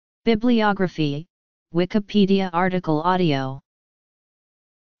Bibliography, Wikipedia article audio.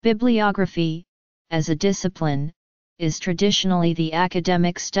 Bibliography, as a discipline, is traditionally the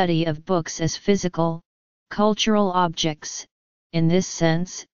academic study of books as physical, cultural objects. In this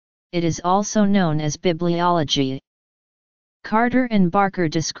sense, it is also known as bibliology. Carter and Barker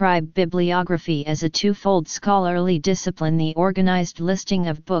describe bibliography as a twofold scholarly discipline: the organized listing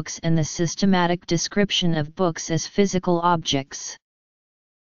of books and the systematic description of books as physical objects.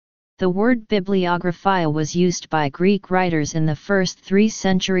 The word bibliographia was used by Greek writers in the first 3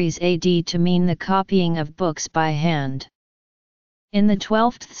 centuries AD to mean the copying of books by hand. In the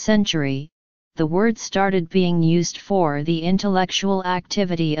 12th century, the word started being used for the intellectual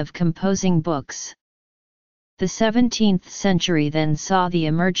activity of composing books. The 17th century then saw the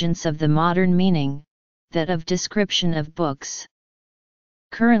emergence of the modern meaning, that of description of books.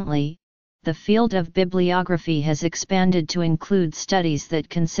 Currently, the field of bibliography has expanded to include studies that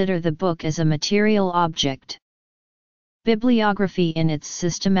consider the book as a material object. Bibliography, in its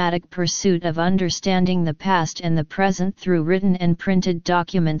systematic pursuit of understanding the past and the present through written and printed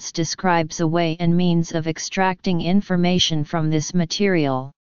documents, describes a way and means of extracting information from this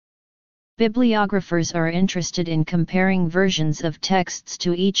material. Bibliographers are interested in comparing versions of texts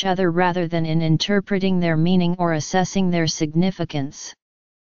to each other rather than in interpreting their meaning or assessing their significance.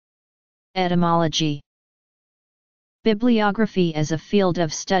 Etymology. Bibliography as a field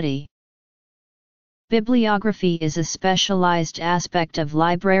of study. Bibliography is a specialized aspect of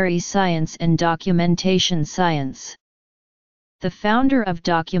library science and documentation science. The founder of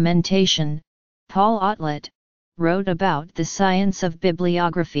documentation, Paul Otlet, wrote about the science of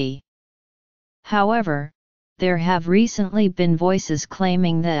bibliography. However, there have recently been voices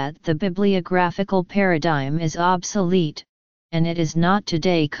claiming that the bibliographical paradigm is obsolete, and it is not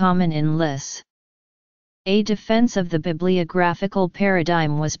today common in lists. A defense of the bibliographical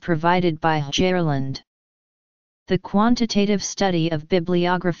paradigm was provided by Gerland. The quantitative study of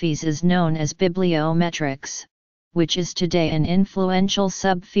bibliographies is known as bibliometrics, which is today an influential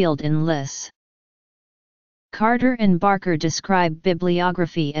subfield in lists. Carter and Barker describe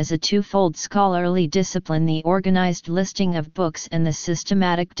bibliography as a twofold scholarly discipline: the organized listing of books and the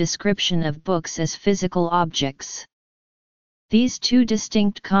systematic description of books as physical objects. These two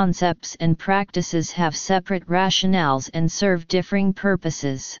distinct concepts and practices have separate rationales and serve differing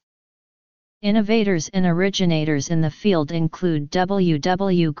purposes. Innovators and originators in the field include W.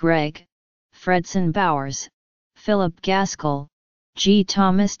 W. Gregg, Fredson Bowers, Philip Gaskell, G.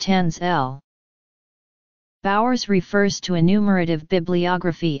 Thomas Tanz L. Bowers refers to enumerative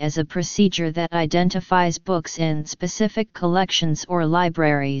bibliography as a procedure that identifies books in specific collections or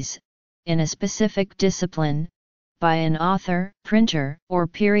libraries, in a specific discipline, by an author, printer, or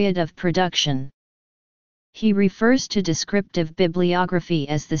period of production. He refers to descriptive bibliography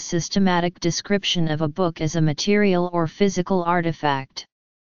as the systematic description of a book as a material or physical artifact.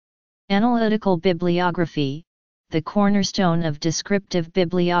 Analytical bibliography, the cornerstone of descriptive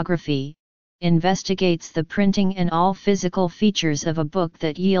bibliography, investigates the printing and all physical features of a book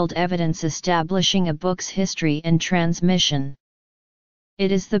that yield evidence establishing a book's history and transmission.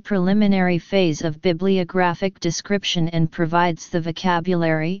 It is the preliminary phase of bibliographic description and provides the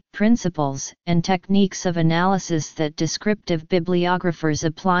vocabulary, principles, and techniques of analysis that descriptive bibliographers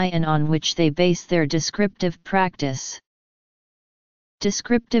apply and on which they base their descriptive practice.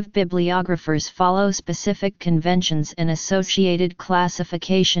 Descriptive bibliographers follow specific conventions and associated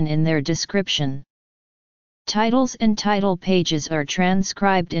classification in their description. Titles and title pages are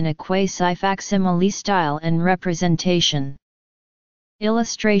transcribed in a quasi-facsimile style and representation.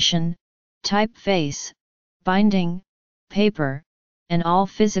 Illustration, typeface, binding, paper, and all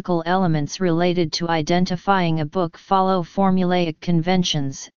physical elements related to identifying a book follow formulaic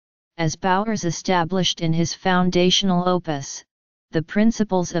conventions, as Bowers established in his foundational opus, The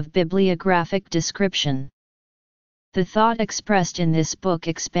Principles of Bibliographic Description. The thought expressed in this book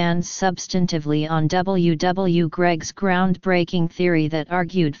expands substantively on W. W. Gregg's groundbreaking theory that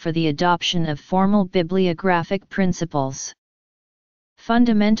argued for the adoption of formal bibliographic principles.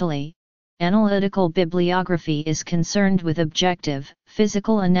 Fundamentally, analytical bibliography is concerned with objective,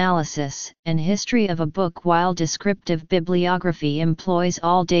 physical analysis and history of a book, while descriptive bibliography employs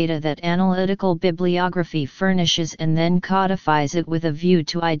all data that analytical bibliography furnishes and then codifies it with a view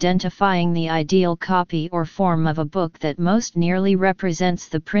to identifying the ideal copy or form of a book that most nearly represents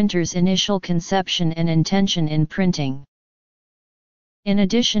the printer's initial conception and intention in printing. In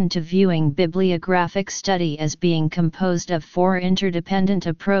addition to viewing bibliographic study as being composed of 4 interdependent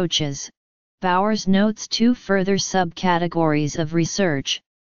approaches, Bowers notes 2 further subcategories of research,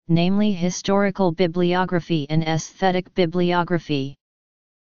 namely historical bibliography and aesthetic bibliography.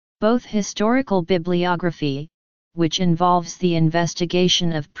 Both historical bibliography, which involves the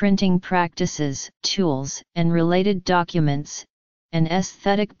investigation of printing practices, tools, and related documents, and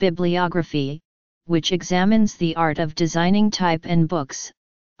aesthetic bibliography, which examines the art of designing type and books,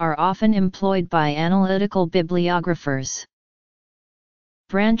 are often employed by analytical bibliographers.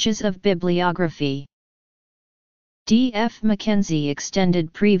 Branches of bibliography. D. F. Mackenzie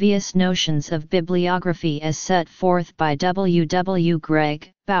extended previous notions of bibliography as set forth by W. W.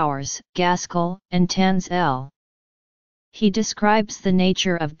 Gregg, Bowers, Gaskell, and Tanz L. He describes the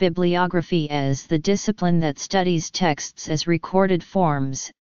nature of bibliography as the discipline that studies texts as recorded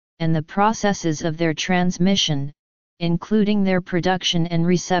forms, and the processes of their transmission, including their production and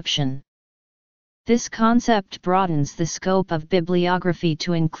reception. This concept broadens the scope of bibliography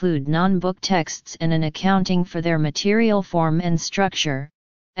to include non-book texts and an accounting for their material form and structure,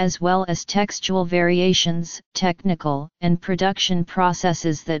 as well as textual variations, technical and production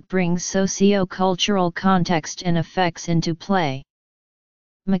processes that bring socio-cultural context and effects into play.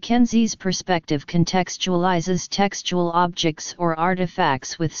 Mackenzie's perspective contextualizes textual objects or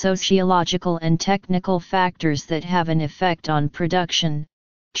artifacts with sociological and technical factors that have an effect on production,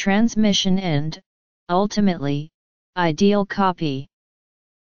 transmission and, ultimately, ideal copy.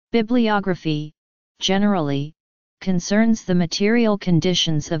 Bibliography, generally, concerns the material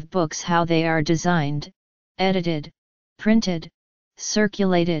conditions of books, how they are designed, edited, printed,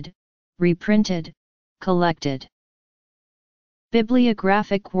 circulated, reprinted, collected.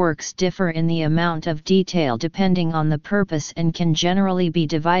 Bibliographic works differ in the amount of detail depending on the purpose and can generally be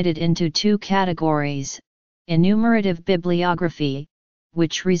divided into two categories: enumerative bibliography,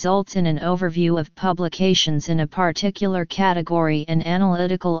 which results in an overview of publications in a particular category, and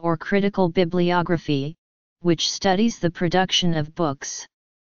analytical or critical bibliography, which studies the production of books.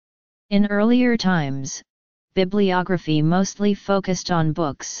 In earlier times, bibliography mostly focused on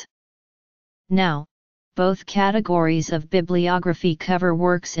books. Now, both categories of bibliography cover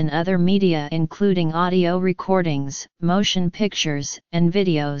works in other media including audio recordings, motion pictures and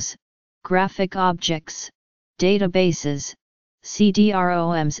videos, graphic objects, databases,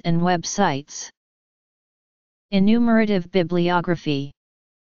 CD-ROMs and websites. Enumerative bibliography.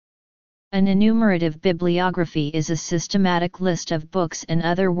 An enumerative bibliography is a systematic list of books and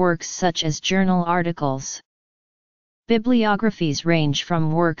other works such as journal articles. Bibliographies range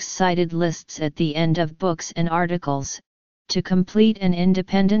from works cited lists at the end of books and articles, to complete and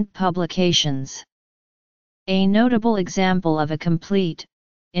independent publications. A notable example of a complete,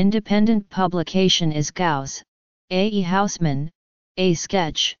 independent publication is Gauss, A. E. Hausmann, A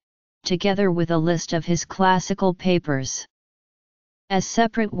Sketch, together with a list of his classical papers. As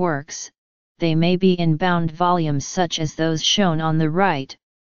separate works, they may be in bound volumes such as those shown on the right,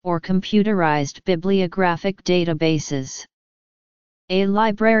 or computerized bibliographic databases. A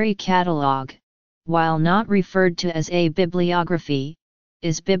library catalog, while not referred to as a bibliography,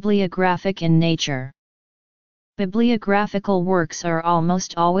 is bibliographic in nature. Bibliographical works are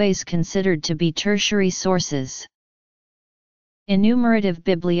almost always considered to be tertiary sources. Enumerative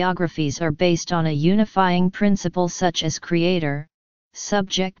bibliographies are based on a unifying principle such as creator,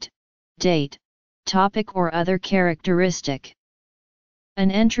 subject, date, topic or other characteristic. An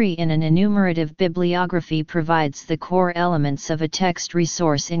entry in an enumerative bibliography provides the core elements of a text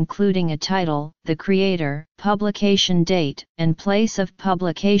resource including a title, the creator, publication date, and place of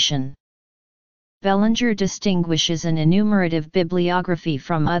publication. Bellinger distinguishes an enumerative bibliography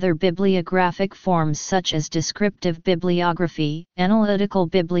from other bibliographic forms such as descriptive bibliography, analytical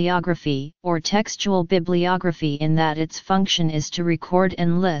bibliography, or textual bibliography in that its function is to record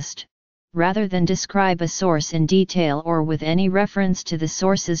and list, rather than describe a source in detail or with any reference to the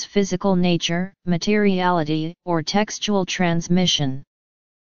source's physical nature, materiality, or textual transmission.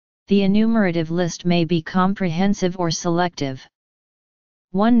 The enumerative list may be comprehensive or selective.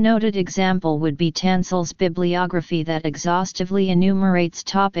 One noted example would be Tansel's bibliography that exhaustively enumerates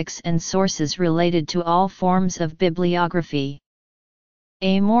topics and sources related to all forms of bibliography.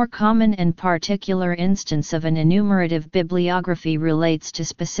 A more common and particular instance of an enumerative bibliography relates to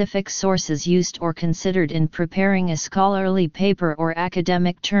specific sources used or considered in preparing a scholarly paper or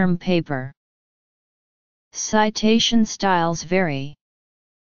academic term paper. Citation styles vary.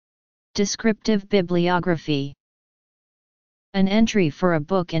 Descriptive bibliography. An entry for a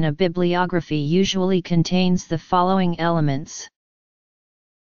book in a bibliography usually contains the following elements.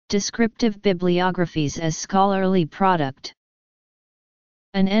 Descriptive bibliographies as scholarly product.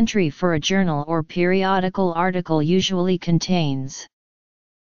 An entry for a journal or periodical article usually contains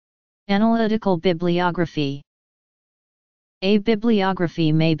analytical bibliography. A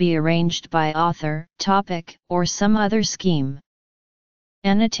bibliography may be arranged by author, topic, or some other scheme.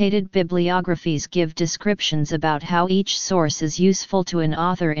 Annotated bibliographies give descriptions about how each source is useful to an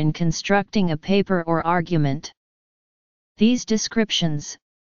author in constructing a paper or argument. These descriptions,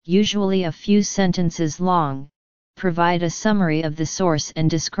 usually a few sentences long, provide a summary of the source and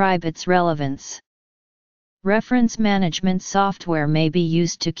describe its relevance. Reference management software may be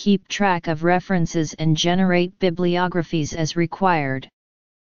used to keep track of references and generate bibliographies as required.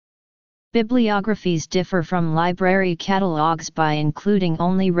 Bibliographies differ from library catalogs by including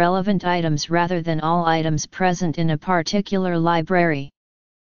only relevant items rather than all items present in a particular library.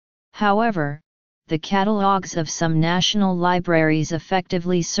 However, the catalogs of some national libraries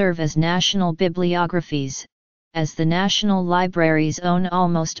effectively serve as national bibliographies, as the national libraries own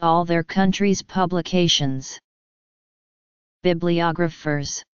almost all their country's publications.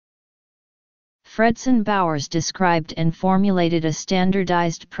 Bibliographers. Fredson Bowers described and formulated a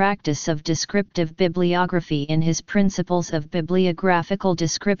standardized practice of descriptive bibliography in his Principles of Bibliographical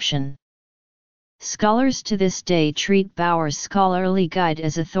Description. Scholars to this day treat Bowers' scholarly guide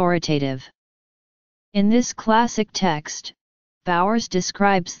as authoritative. In this classic text, Bowers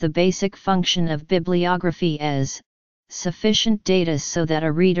describes the basic function of bibliography as sufficient data so that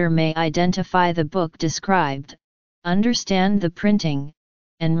a reader may identify the book described, understand the printing,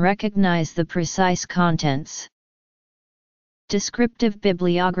 and recognize the precise contents. Descriptive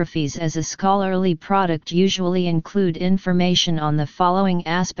bibliographies as a scholarly product usually include information on the following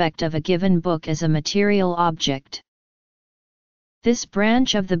aspect of a given book as a material object. This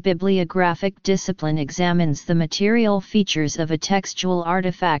branch of the bibliographic discipline examines the material features of a textual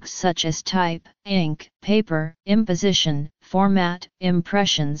artifact such as type, ink, paper, imposition, format,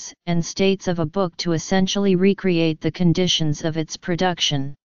 impressions, and states of a book to essentially recreate the conditions of its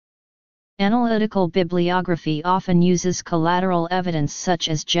production. Analytical bibliography often uses collateral evidence such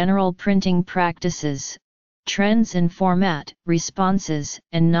as general printing practices, trends in format, responses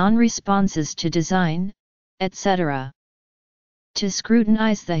and non-responses to design, etc. to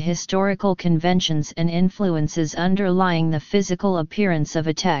scrutinize the historical conventions and influences underlying the physical appearance of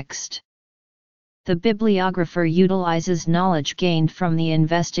a text. The bibliographer utilizes knowledge gained from the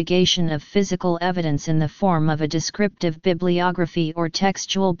investigation of physical evidence in the form of a descriptive bibliography or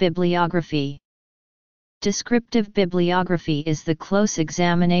textual bibliography. Descriptive bibliography is the close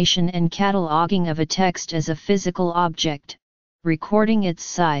examination and cataloging of a text as a physical object, recording its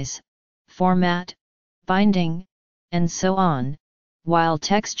size, format, binding, and so on, while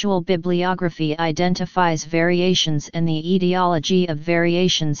textual bibliography identifies variations and the etiology of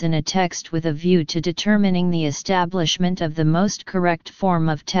variations in a text with a view to determining the establishment of the most correct form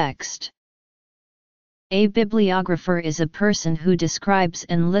of text. A bibliographer is a person who describes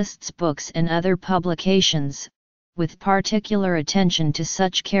and lists books and other publications, with particular attention to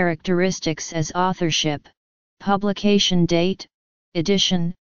such characteristics as authorship, publication date,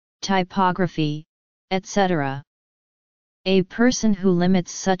 edition, typography, etc. A person who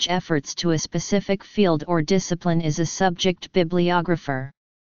limits such efforts to a specific field or discipline is a subject bibliographer.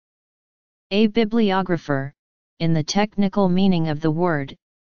 A bibliographer, in the technical meaning of the word,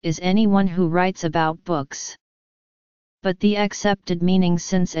 is anyone who writes about books. But the accepted meaning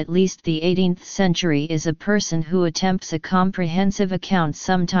since at least the 18th century is a person who attempts a comprehensive account,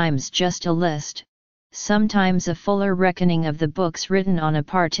 sometimes just a list, sometimes a fuller reckoning of the books written on a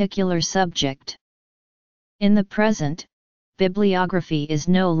particular subject. In the present, bibliography is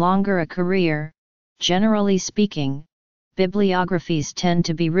no longer a career. Generally speaking, bibliographies tend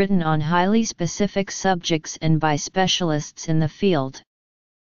to be written on highly specific subjects and by specialists in the field.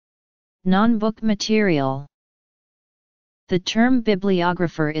 Non-book material. The term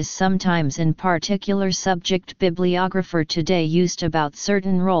bibliographer is sometimes in particular subject bibliographer today used about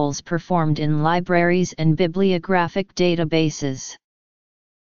certain roles performed in libraries and bibliographic databases.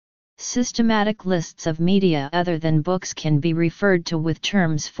 Systematic lists of media other than books can be referred to with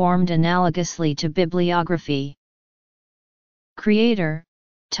terms formed analogously to bibliography. Creator,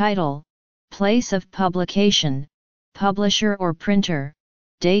 title, place of publication, publisher or printer,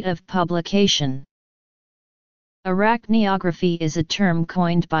 date of publication. Arachneography is a term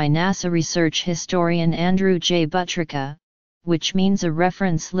coined by NASA research historian Andrew J. Buttrica, which means a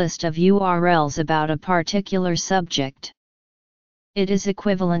reference list of URLs about a particular subject. It is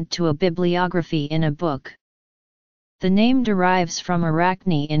equivalent to a bibliography in a book. The name derives from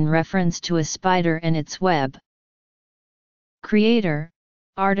arachne in reference to a spider and its web. Creator,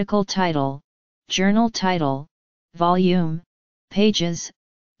 article title, journal title, volume, pages,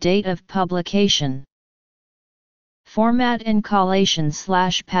 date of publication. Format and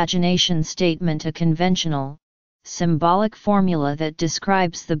collation/pagination statement. A conventional, symbolic formula that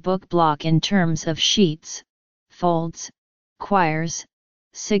describes the book block in terms of sheets, folds, quires,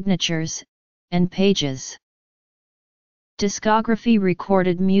 signatures, and pages. Discography: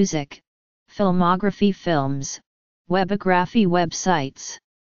 recorded music, filmography, films, Wibliography websites.